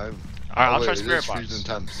 Alright, I'll try spirit box.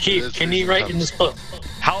 Keith, can you write in this book?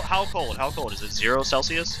 How cold? How cold? Is it 0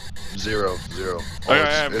 Celsius? 0. Oh,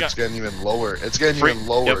 Alright, it's getting even lower. It's getting even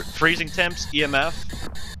lower. Yep, freezing temps, EMF.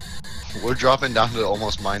 We're dropping down to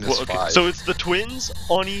almost -5. So it's the twins,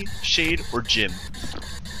 Oni, Shade, or Jim.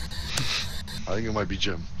 I think it might be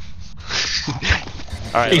Jim.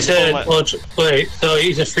 Alright, He said, wait, so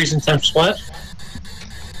he said freezing temps what?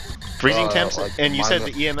 freezing temps, like and you said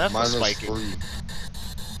the EMF was -3. spiking.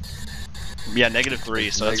 Yeah,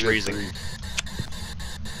 -3, so that's freezing. -3.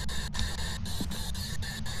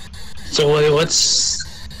 So wait, what's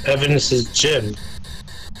evidence is Jim?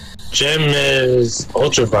 Jim is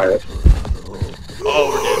ultraviolet.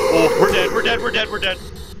 Oh, we're dead. We're dead.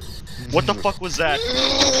 What the fuck was that?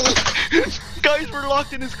 Guys, we're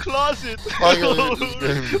locked in his closet.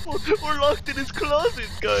 We're locked in his closet,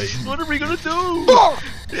 guys. What are we gonna do?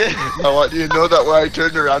 I want you to know that when I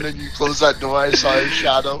turned around and you closed that door, I saw his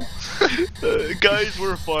shadow. Guys,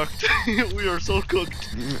 we're fucked. We are so cooked.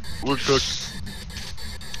 We're cooked.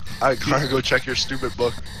 Alright, Connor, go check your stupid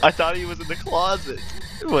book. I thought he was in the closet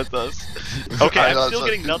with us. Okay, I'm thought still so.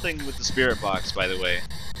 getting nothing with the spirit box, by the way.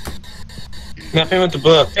 Nothing with the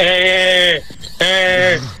book. Hey!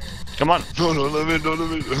 Come on. No, let me.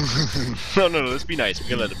 No, let's be nice. We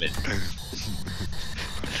can let him in.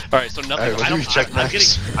 Alright, so nothing. Alright, let me check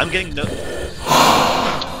next. I'm getting no.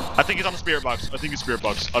 I think he's on the spirit box.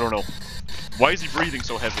 I don't know. Why is he breathing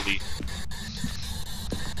so heavily?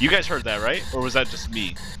 You guys heard that, right? Or was that just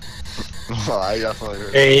me? Oh, I definitely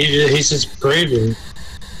heard. Hey, he's just breathing.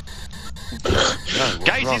 Yeah,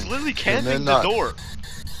 Guys, he's literally camping the door.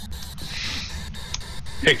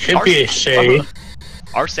 It could be a shade.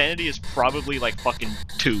 Our sanity is probably like fucking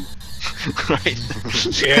 2. Right?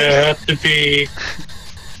 Yeah, it have to be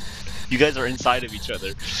You guys are inside of each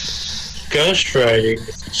other. ghost writing.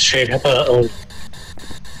 Shade, how about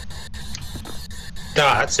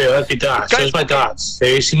dots? Yeah, that'd be dots. Guys, There's my okay. dots.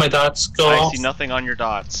 There, you see my dots go I off? see nothing on your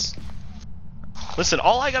dots. Listen,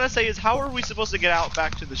 all I gotta say is, how are we supposed to get out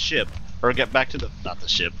back to the ship? Or get back to the, not the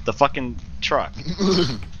ship, the fucking truck?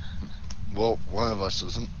 Well, one of us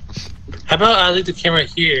isn't. How about I leave the camera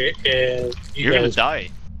here and You're gonna die.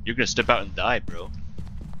 You're gonna step out and die, bro.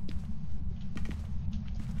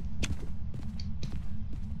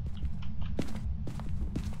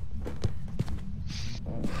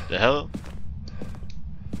 The hell?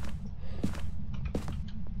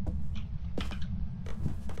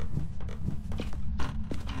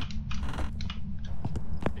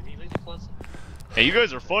 Hey, you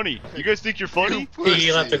guys are funny. You guys think you're funny?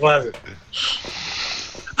 He left the closet.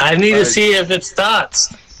 I need to see if it's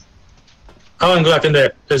dots. I want to go up in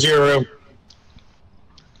there. There's your room.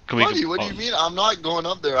 Can we Buddy, go- what do you mean? I'm not going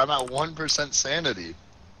up there. I'm at 1% sanity.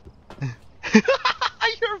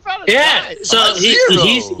 You're about to Yeah, die. so I'm at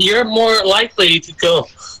zero. you're more likely to go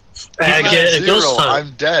I'm get at a ghost 0. hunt.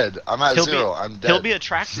 I'm dead. I'm at He'll 0. I'm dead. He'll be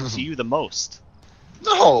attracted to you the most.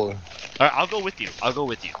 No. Alright, I'll go with you. I'll go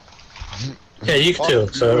with you. Yeah, you can too.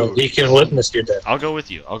 Fuck So you. he can witness your death. I'll go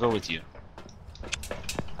with you. I'll go with you.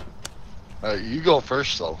 You go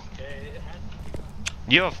first, though.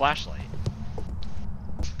 You have a flashlight.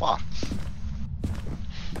 Fuck.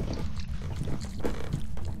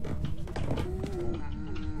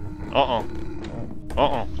 Uh-oh.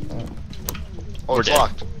 Uh-oh. Oh, We're it's dead.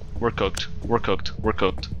 locked. We're cooked. We're cooked. We're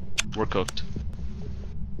cooked. We're cooked.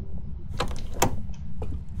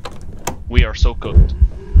 We are so cooked.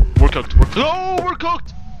 We're cooked. We're cooked. Oh, we're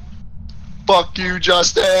cooked! Fuck you,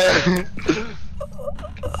 Justin!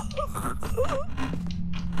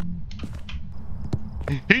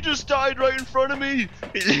 He just died right in front of me!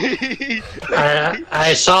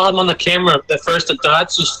 I saw him on the camera. At first, the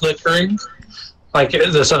dots was flickering, like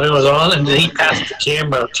something was on, and then he passed the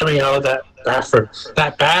camera coming out of that bathroom.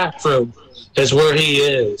 That bathroom is where he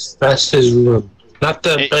is. That's his room, not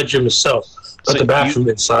the bedroom itself, but So the bathroom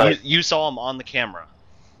inside. You saw him on the camera.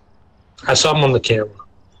 I saw him on the camera.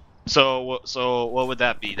 So what would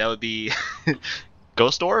that be? That would be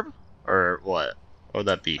Ghost Orb? Or what? What would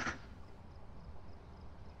that be?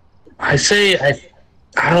 I say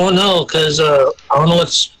I don't know, cause I don't know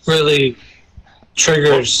what's really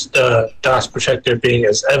triggers the DOS protector being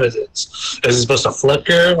as evidence? Is it supposed to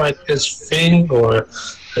flicker like his thing, or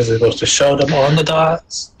is it supposed to show them on the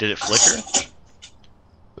dots? Did it flicker?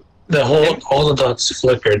 All the dots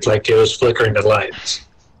flickered like it was flickering the lights.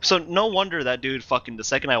 So no wonder that dude fucking, the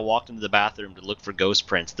second I walked into the bathroom to look for ghost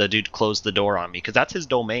prints, the dude closed the door on me, because that's his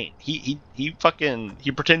domain. He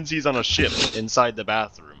pretends he's on a ship inside the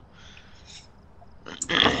bathroom.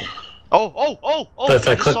 Oh! I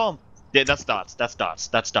just saw him. Yeah, that's Dots. That's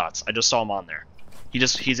Dots. I just saw him on there.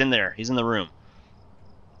 He's in there. He's in the room.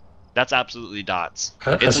 That's absolutely Dots.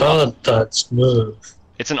 I saw the dots move.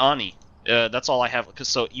 It's an Ani. That's all I have.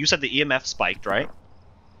 So you said the EMF spiked, right?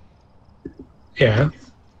 Yeah.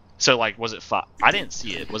 So like, was it 5? I didn't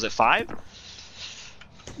see it. Was it 5?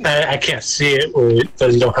 I can't see it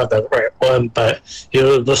because you don't have the right one, but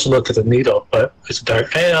you just look at the needle, but it's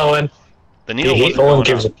dark. Hey, Owen. The needle Owen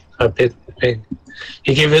gives a thing.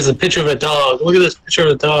 He gave us a picture of a dog. Look at this picture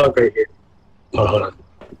of a dog right here. Oh, hold on.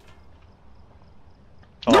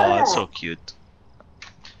 Oh, that's so cute.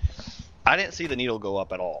 I didn't see the needle go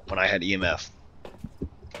up at all when I had EMF.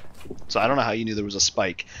 So I don't know how you knew there was a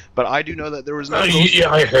spike, but I do know that there was no.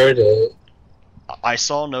 Yeah, I heard it. I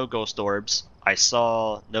saw no ghost orbs. I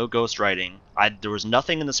saw no ghost writing. There was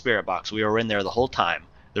nothing in the spirit box. We were in there the whole time.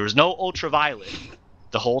 There was no ultraviolet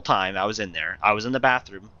the whole time I was in there. I was in the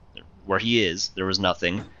bathroom where he is. There was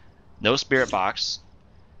nothing. No spirit box.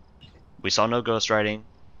 We saw no ghost writing,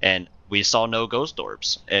 and we saw no ghost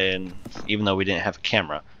orbs. And even though we didn't have a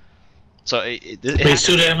camera, so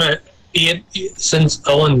since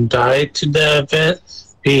Owen died to the event,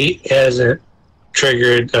 he hasn't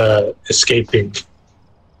triggered escaping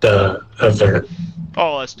the event.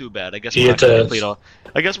 Oh, that's too bad. I guess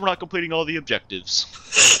we're not completing all the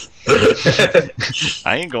objectives.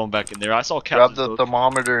 I ain't going back in there. I saw Captain Grab the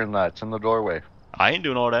thermometer and that's in the doorway. I ain't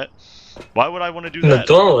doing all that. Why would I want to do in that?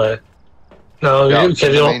 The doorway? No, you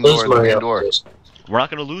don't lose money on this. We're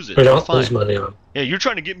not going to lose it. We don't lose money on. Yeah, you're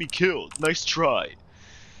trying to get me killed. Nice try.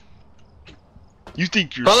 You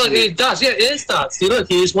think you're look, it does. Yeah, it is dots. See, look,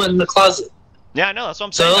 he just went in the closet. Yeah, I know. That's what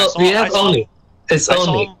I'm saying. So we have Oni. It's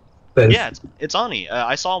Oni. Yeah, it's Ani.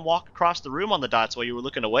 I saw him walk across the room on the dots while you were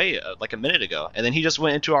looking away like a minute ago, and then he just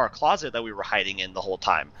went into our closet that we were hiding in the whole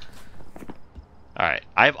time. All right,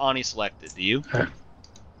 I have Ani selected. Do you?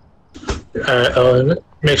 Owen,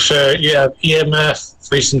 make sure you have EMF,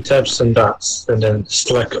 freezing temps, and dots, and then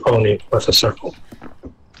select Oni with a circle.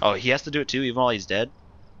 Oh, he has to do it too, even while he's dead?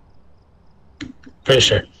 Pretty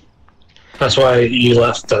sure. That's why you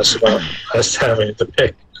left us about us having to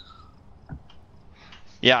pick.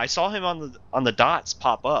 Yeah, I saw him on the dots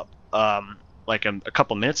pop up like a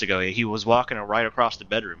couple minutes ago. He was walking right across the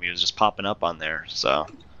bedroom. He was just popping up on there. So.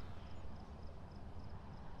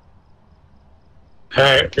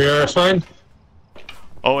 Alright, you're fine?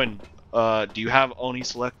 Owen, do you have Oni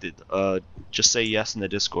selected? Just say yes in the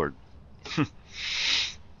Discord.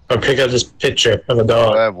 Or pick up this picture of a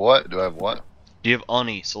dog. Do I have what? Do you have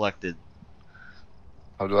Oni selected?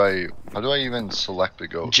 How do I even select a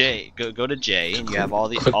ghost? J. Go to J, and you have all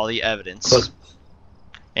the evidence.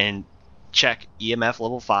 And check EMF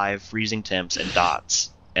level 5, freezing temps, and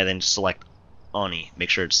dots, and then select Oni. Make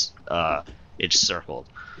sure it's circled.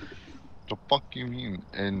 The fuck you mean?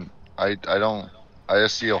 And I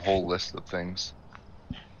just see a whole list of things.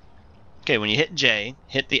 Okay, when you hit J,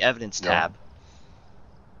 hit the evidence tab.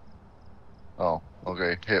 Oh,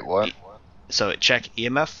 okay. Hit what? So check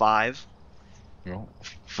EMF 5. No.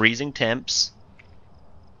 Freezing temps,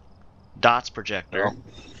 dots projector,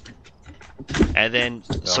 and then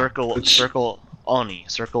circle Oni.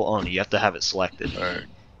 You have to have it selected.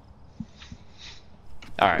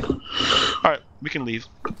 All right. We can leave.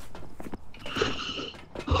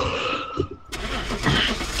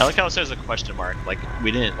 I like how it says a question mark. Like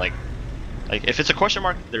we didn't like if it's a question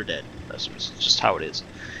mark, they're dead. That's just how it is.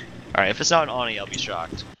 All right. If it's not an Oni, I'll be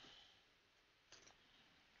shocked.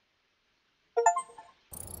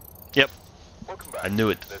 Yep. I knew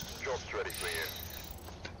it.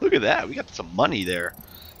 Look at that. We got some money there.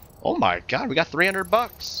 Oh my god, we got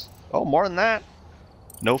 $300. Oh, more than that.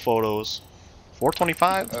 No photos.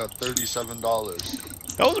 $425.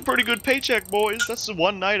 $37. That was a pretty good paycheck, boys. That's the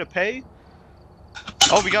one night of pay.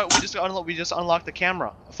 Oh, we just unlocked the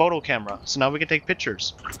camera, a photo camera. So now we can take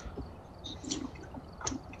pictures.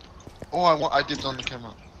 Oh, I did on the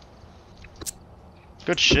camera.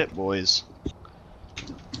 Good shit, boys.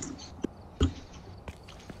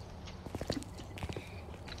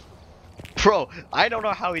 Bro, I don't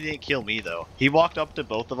know how he didn't kill me, though. He walked up to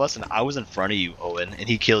both of us, and I was in front of you, Owen, and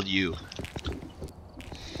he killed you.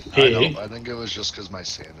 I think it was just because my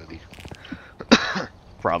sanity.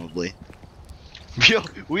 Probably. Yo,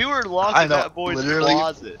 we were locked in that boy's literally.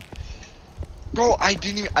 closet. Bro, I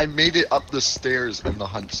didn't even, I made it up the stairs and the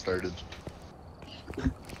hunt started.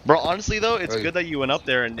 Bro, honestly though, it's Right. good that you went up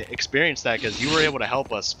there and experienced that because you were able to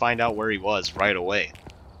help us find out where he was right away.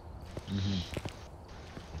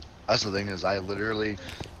 That's the thing is, I literally,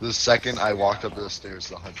 the second I walked up the stairs,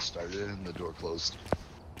 the hunt started and the door closed.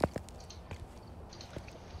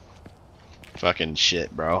 Fucking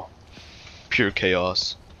shit, bro. Pure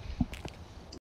chaos.